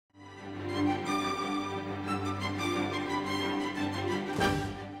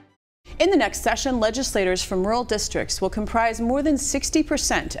In the next session, legislators from rural districts will comprise more than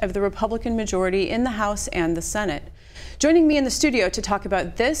 60% of the Republican majority in the House and the Senate. Joining me in the studio to talk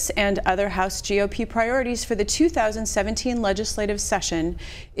about this and other House GOP priorities for the 2017 legislative session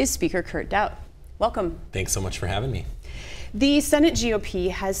is Speaker Kurt Daudt. Welcome. Thanks so much for having me. The Senate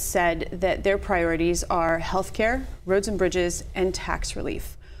GOP has said that their priorities are healthcare, roads and bridges, and tax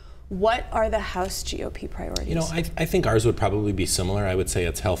relief. What are the House GOP priorities? You know, I think ours would probably be similar. I would say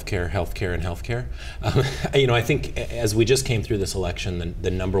it's healthcare, healthcare, and healthcare. You know, I think as we just came through this election,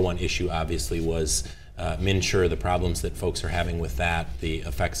 the number one issue obviously was MNsure, the problems that folks are having with that, the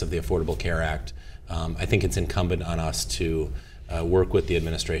effects of the Affordable Care Act. I think it's incumbent on us to work with the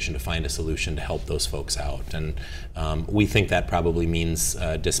administration to find a solution to help those folks out. And we think that probably means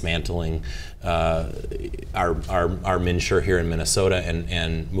dismantling our MNsure here in Minnesota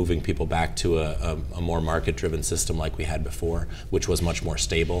and moving people back to a more market-driven system like we had before, which was much more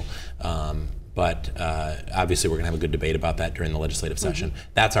stable. But obviously we're going to have a good debate about that during the legislative session.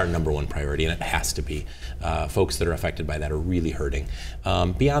 That's our number one priority, and it has to be. Folks that are affected by that are really hurting.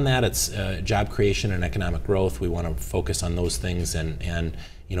 Beyond that, it's job creation and economic growth. We want to focus on those things, and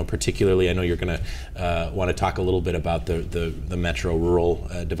you know, particularly, I know you're going to want to talk a little bit about the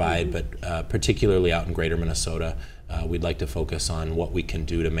metro-rural divide, but particularly out in greater Minnesota, we'd like to focus on what we can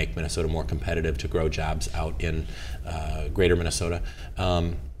do to make Minnesota more competitive, to grow jobs out in greater Minnesota.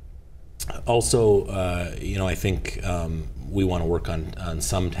 Also, you know, I think we want to work on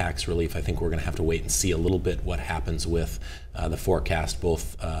some tax relief. I think we're going to have to wait and see a little bit what happens with the forecast,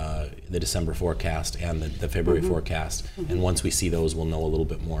 both the December forecast and the February forecast. And once we see those, we'll know a little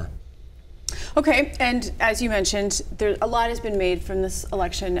bit more. Okay, and as you mentioned, a lot has been made from this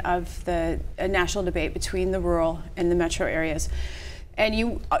election of the national debate between the rural and the metro areas. And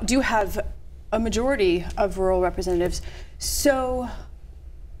you do have a majority of rural representatives. So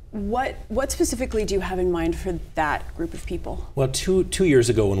what specifically do you have in mind for that group of people? Well, two years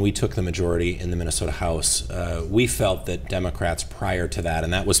ago when we took the majority in the Minnesota House, we felt that Democrats prior to that,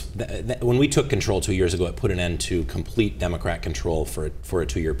 and that was when we took control 2 years ago, it put an end to complete Democrat control for a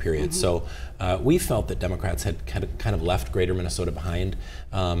 2-year period. So we felt that Democrats had kind of left greater Minnesota behind.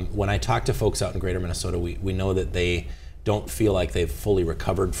 When I talk to folks out in greater Minnesota, we know that they don't feel like they've fully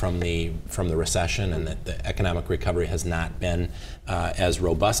recovered from the recession, and that the economic recovery has not been as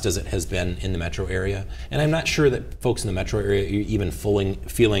robust as it has been in the metro area. And I'm not sure that folks in the metro area are even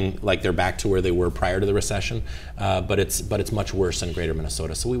feeling like they're back to where they were prior to the recession, but it's much worse in greater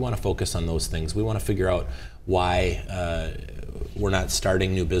Minnesota. So we want to focus on those things. We want to figure out why we're not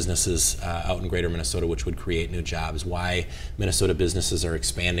starting new businesses out in greater Minnesota, which would create new jobs, why Minnesota businesses are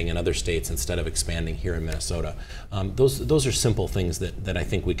expanding in other states instead of expanding here in Minnesota. Those are simple things that I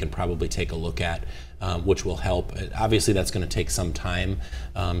think we can probably take a look at, which will help. Obviously that's going to take some time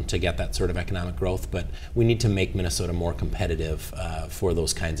to get that sort of economic growth, but we need to make Minnesota more competitive for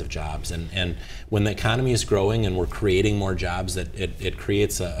those kinds of jobs. And when the economy is growing and we're creating more jobs, it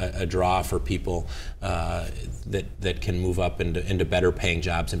creates a draw for people that can move up into better paying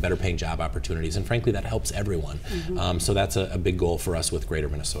jobs and better paying job opportunities. And frankly, that helps everyone. So that's a big goal for us with greater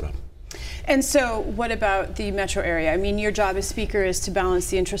Minnesota. And so what about the metro area? I mean, your job as Speaker is to balance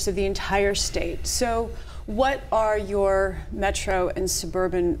the interests of the entire state. So what are your metro and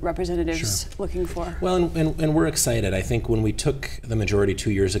suburban representatives looking for? Well, and we're excited. I think when we took the majority 2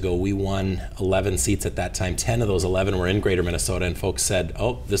 years ago, we won 11 seats at that time. 10 of those 11 were in greater Minnesota, and folks said,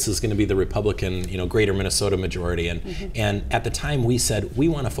 oh, this is going to be the Republican, you know, greater Minnesota majority. And at the time we said, we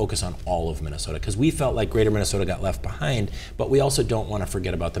want to focus on all of Minnesota, because we felt like greater Minnesota got left behind, but we also don't want to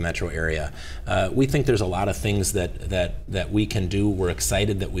forget about the metro area. We think there's a lot of things that we can do. We're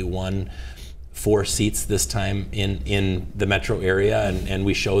excited that we won 4 seats this time in the metro area, and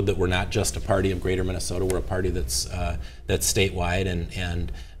we showed that we're not just a party of greater Minnesota. We're a party that's statewide,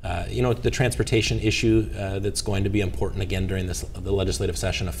 and you know, the transportation issue that's going to be important again during the legislative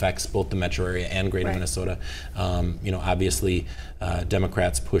session affects both the metro area and greater Minnesota. You know, obviously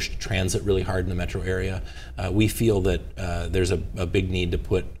Democrats pushed transit really hard in the metro area. We feel that there's a big need to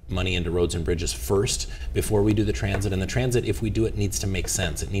put money into roads and bridges first before we do the transit. And the transit, if we do it, needs to make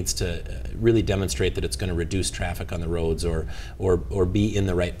sense. It needs to really demonstrate that it's going to reduce traffic on the roads, or be in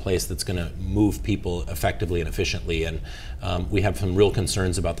the right place that's going to move people effectively and efficiently. And we have some real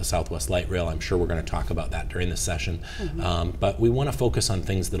concerns about the Southwest Light Rail. I'm sure we're going to talk about that during this session. But we want to focus on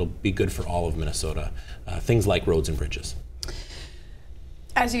things that'll be good for all of Minnesota, things like roads and bridges.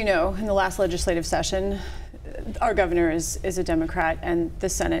 As you know, in the last legislative session, our governor is a Democrat, and the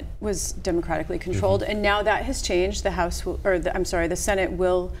Senate was democratically controlled, and now that has changed. The House will, the Senate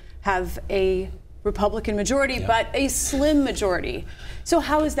will have a Republican majority, but a slim majority. So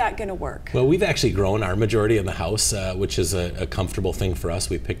how is that going to work? Well, we've actually grown our majority in the House, which is a comfortable thing for us.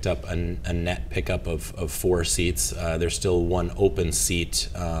 We picked up a net pickup of 4 seats. There's still 1 open seat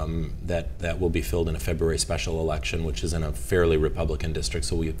that will be filled in a February special election, which is in a fairly Republican district,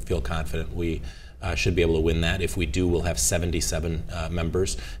 so we feel confident we should be able to win that. If we do, we'll have 77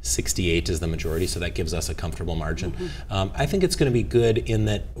 members. 68 is the majority, so that gives us a comfortable margin. I think it's going to be good in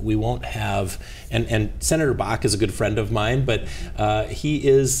that we won't have, and Senator Bach is a good friend of mine, but he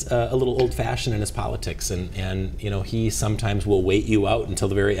is a little old-fashioned in his politics, and you know, he sometimes will wait you out until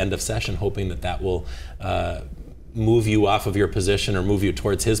the very end of session, hoping that will move you off of your position or move you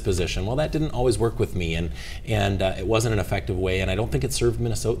towards his position. Well, that didn't always work with me, and it wasn't an effective way, and I don't think it served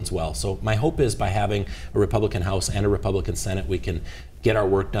Minnesotans well. So my hope is by having a Republican House and a Republican Senate, we can get our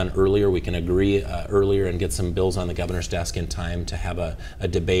work done earlier, we can agree earlier and get some bills on the governor's desk in time to have a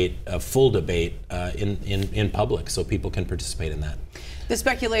debate, a full debate in public, so people can participate in that. The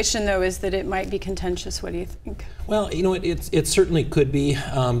speculation, though, is that it might be contentious. What do you think? Well, you know, it certainly could be.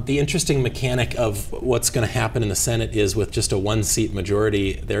 The interesting mechanic of what's going to happen in the Senate is with just a 1-seat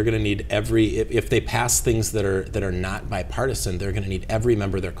majority, they're going to need if they pass things that are not bipartisan, they're going to need every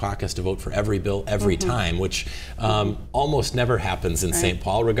member of their caucus to vote for every bill every time, which almost never happens in St.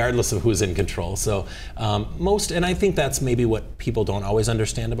 Paul, regardless of who's in control. So and I think that's maybe what people don't always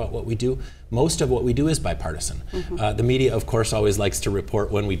understand about what we do. Most of what we do is bipartisan. The media, of course, always likes to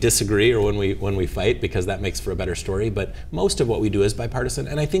report when we disagree or when we fight, because that makes for a better story. But most of what we do is bipartisan,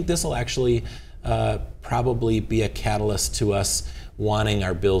 and I think this will actually probably be a catalyst to us wanting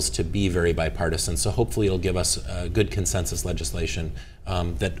our bills to be very bipartisan. So hopefully it'll give us good consensus legislation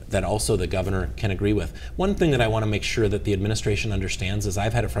that also the governor can agree with. One thing that I want to make sure that the administration understands is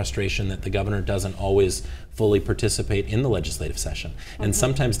I've had a frustration that the governor doesn't always fully participate in the legislative session and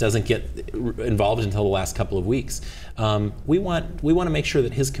sometimes doesn't get involved until the last couple of weeks. We want to make sure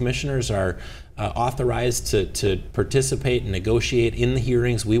that his commissioners are authorized to participate and negotiate in the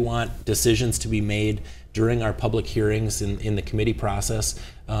hearings. We want decisions to be made during our public hearings in the committee process,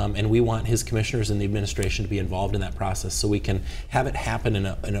 and we want his commissioners and the administration to be involved in that process so we can have it happen in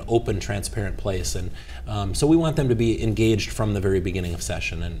an open, transparent place. And so we want them to be engaged from the very beginning of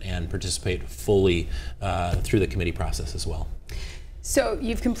session and participate fully through the committee process as well. So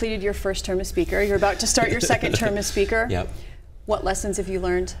you've completed your first term as Speaker. You're about to start your second term as Speaker. Yep. What lessons have you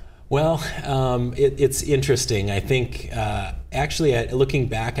learned? Well, it's interesting. I think, actually, looking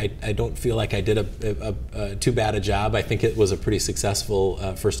back, I don't feel like I did a too bad a job. I think it was a pretty successful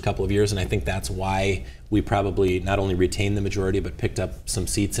first couple of years, and I think that's why we probably not only retained the majority, but picked up some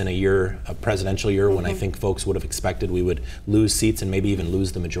seats in a presidential year, when I think folks would have expected we would lose seats and maybe even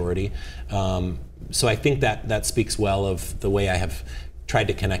lose the majority. So I think that speaks well of the way I have tried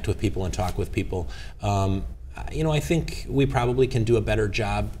to connect with people and talk with people. You know, I think we probably can do a better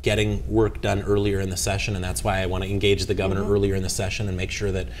job getting work done earlier in the session, and that's why I want to engage the governor earlier in the session and make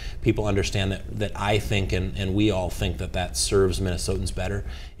sure that people understand that I think and we all think that serves Minnesotans better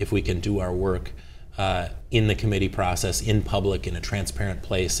if we can do our work in the committee process, in public, in a transparent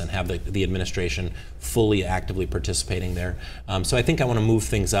place, and have the administration fully actively participating there. So I think I want to move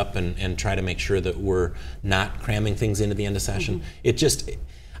things up and try to make sure that we're not cramming things into the end of session.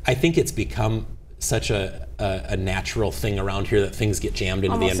 I think it's become such a natural thing around here that things get jammed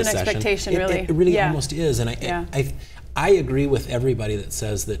into the end of session. Almost an expectation, really. It really almost is, and I agree with everybody that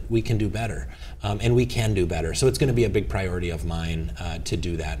says that we can do better, and we can do better. So it's going to be a big priority of mine to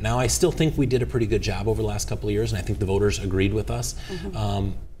do that. Now, I still think we did a pretty good job over the last couple of years, and I think the voters agreed with us.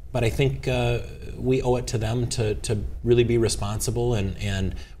 But I think we owe it to them to really be responsible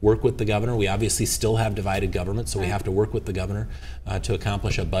and work with the governor. We obviously still have divided government, so we have to work with the governor to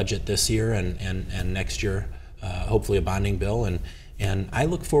accomplish a budget this year and next year, hopefully a bonding bill. And I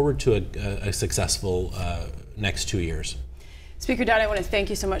look forward to a successful next 2 years. Speaker Daudt, I want to thank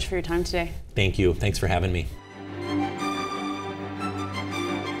you so much for your time today. Thank you. Thanks for having me.